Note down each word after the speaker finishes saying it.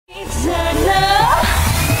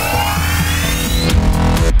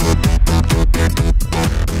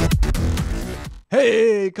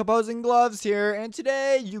Decomposing Gloves here, and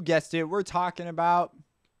today, you guessed it, we're talking about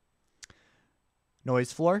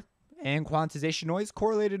noise floor and quantization noise,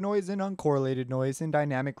 correlated noise and uncorrelated noise, and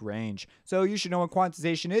dynamic range. So you should know what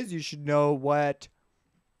quantization is, you should know what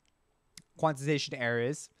quantization error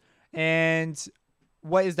is, and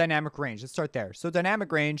what is dynamic range. Let's start there. So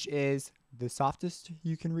dynamic range is the softest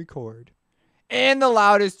you can record and the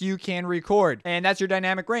loudest you can record, and that's your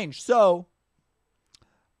dynamic range. So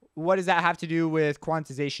what does that have to do with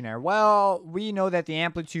quantization error? Well, we know that the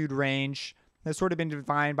amplitude range has sort of been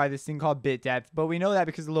defined by this thing called bit depth, but we know that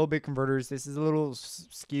because of low bit converters, this is a little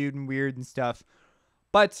skewed and weird and stuff.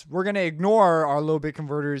 But we're going to ignore our low bit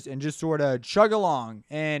converters and just sort of chug along.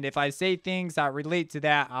 And if I say things that relate to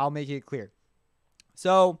that, I'll make it clear.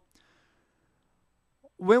 So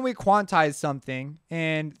when we quantize something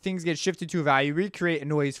and things get shifted to a value, we create a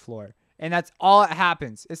noise floor. And that's all that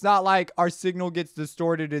happens. It's not like our signal gets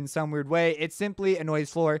distorted in some weird way. It's simply a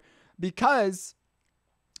noise floor because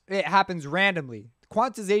it happens randomly.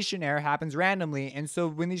 Quantization error happens randomly. And so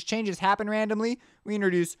when these changes happen randomly, we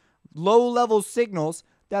introduce low-level signals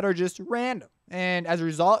that are just random. And as a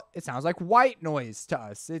result, it sounds like white noise to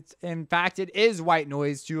us. In fact, it is white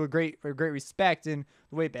noise to a great respect in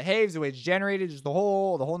the way it behaves, the way it's generated, just the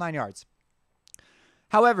whole 9 yards.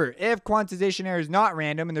 However, if quantization error is not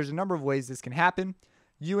random, and there's a number of ways this can happen,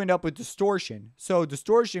 you end up with distortion. So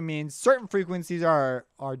distortion means certain frequencies are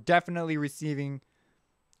definitely receiving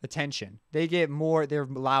attention. They get more, they're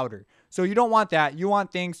louder. So you don't want that. You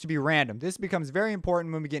want things to be random. This becomes very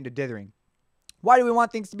important when we get into dithering. Why do we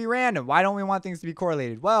want things to be random? Why don't we want things to be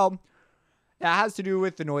correlated? Well, it has to do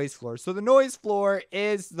with the noise floor. So the noise floor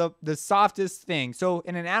is the softest thing. So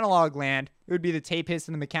in an analog land, it would be the tape hiss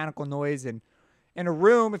and the mechanical noise. And in a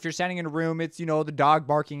room, if you're standing in a room, it's, the dog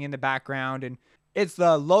barking in the background. And it's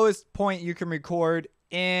the lowest point you can record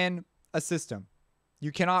in a system.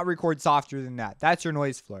 You cannot record softer than that. That's your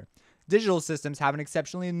noise floor. Digital systems have an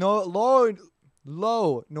exceptionally low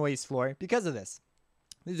noise floor because of this.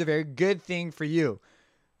 This is a very good thing for you.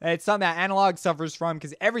 It's something that analog suffers from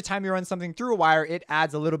because every time you run something through a wire, it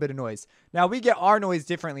adds a little bit of noise. Now, we get our noise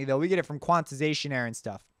differently, though. We get it from quantization error and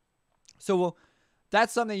stuff. So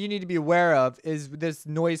that's something you need to be aware of, is this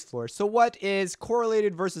noise floor. So what is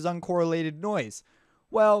correlated versus uncorrelated noise?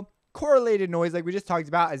 Well, correlated noise, like we just talked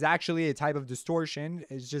about, is actually a type of distortion.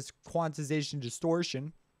 It's just quantization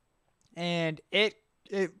distortion. And it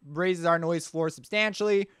raises our noise floor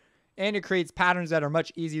substantially, and it creates patterns that are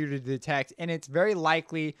much easier to detect, and it's very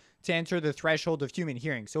likely to enter the threshold of human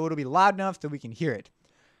hearing. So it'll be loud enough that we can hear it.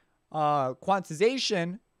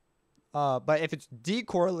 Quantization, but if it's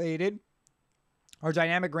decorrelated, our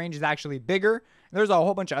dynamic range is actually bigger. There's a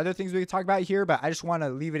whole bunch of other things we could talk about here, but I just want to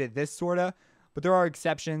leave it at this sort of. But there are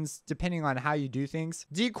exceptions depending on how you do things.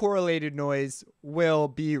 Decorrelated noise will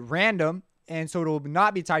be random, and so it will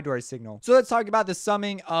not be tied to our signal. So let's talk about the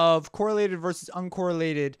summing of correlated versus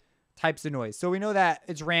uncorrelated types of noise. So we know that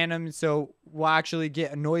it's random, so we'll actually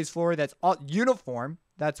get a noise floor that's all uniform.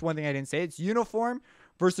 That's one thing I didn't say. It's uniform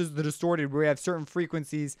versus the distorted, where we have certain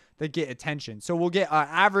frequencies that get attention. So we'll get an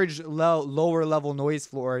average lower level noise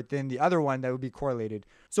floor than the other one that would be correlated.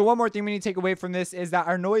 So one more thing we need to take away from this is that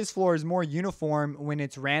our noise floor is more uniform when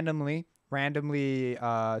it's randomly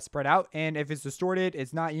spread out. And if it's distorted,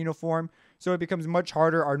 it's not uniform. So it becomes much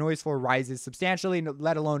harder. Our noise floor rises substantially,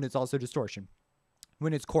 let alone it's also distortion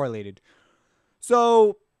when it's correlated.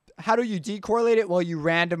 So how do you decorrelate it? Well, you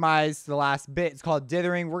randomize the last bit. It's called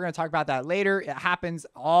dithering. We're going to talk about that later. It happens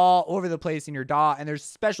all over the place in your DAW, and there's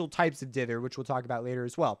special types of dither, which we'll talk about later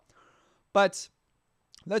as well. But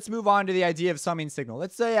let's move on to the idea of summing signal.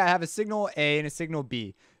 Let's say I have a signal A and a signal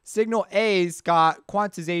B. Signal A's got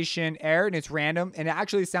quantization error, and it's random, and it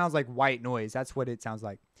actually sounds like white noise. That's what it sounds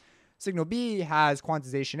like. Signal B has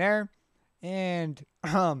quantization error, and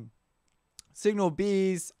signal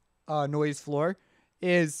B's noise floor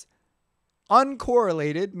is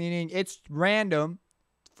uncorrelated, meaning it's random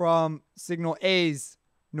from signal A's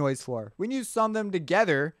noise floor. When you sum them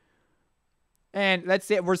together, and let's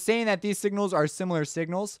say we're saying that these signals are similar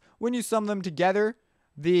signals, when you sum them together,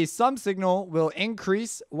 the sum signal will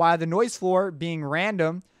increase while the noise floor, being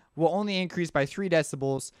random, will only increase by 3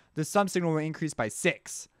 decibels. The sum signal will increase by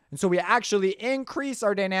 6. And so we actually increase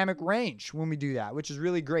our dynamic range when we do that, which is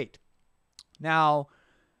really great. Now,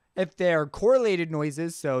 if they're correlated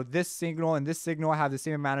noises, so this signal and this signal have the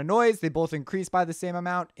same amount of noise, they both increase by the same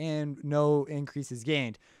amount and no increase is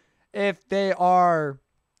gained. If they are,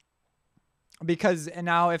 and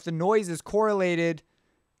now if the noise is correlated,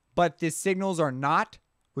 but the signals are not,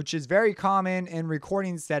 which is very common in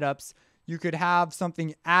recording setups, you could have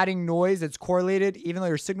something adding noise that's correlated, even though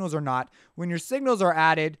your signals are not. When your signals are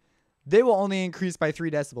added, they will only increase by 3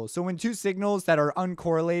 decibels. So when two signals that are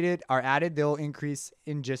uncorrelated are added, they'll increase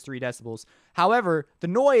in just 3 decibels. However, the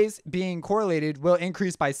noise being correlated will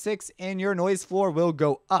increase by 6 and your noise floor will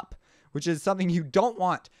go up, which is something you don't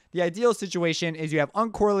want. The ideal situation is you have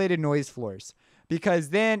uncorrelated noise floors, because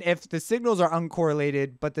then if the signals are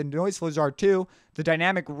uncorrelated, but the noise floors are too, the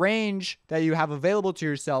dynamic range that you have available to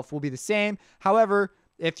yourself will be the same. However,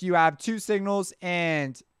 if you have two signals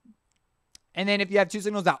and then if you have two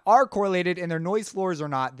signals that are correlated and their noise floors are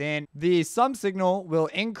not, then the sum signal will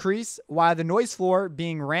increase while the noise floor,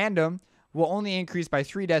 being random, will only increase by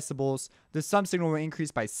 3 decibels. The sum signal will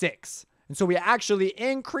increase by 6. And so we actually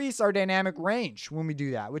increase our dynamic range when we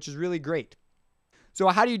do that, which is really great. So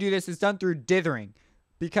how do you do this? It's done through dithering,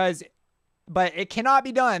 but it cannot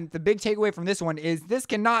be done. The big takeaway from this one is this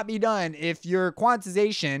cannot be done if your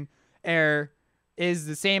quantization error is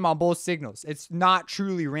the same on both signals. It's not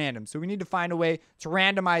truly random. So we need to find a way to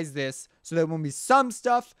randomize this so that when we sum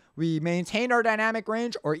stuff, we maintain our dynamic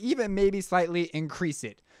range or even maybe slightly increase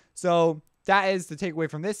it. So that is the takeaway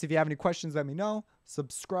from this. If you have any questions, let me know.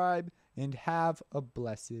 Subscribe and have a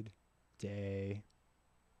blessed day.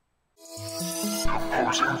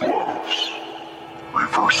 Opposing blows.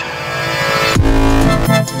 Reversing.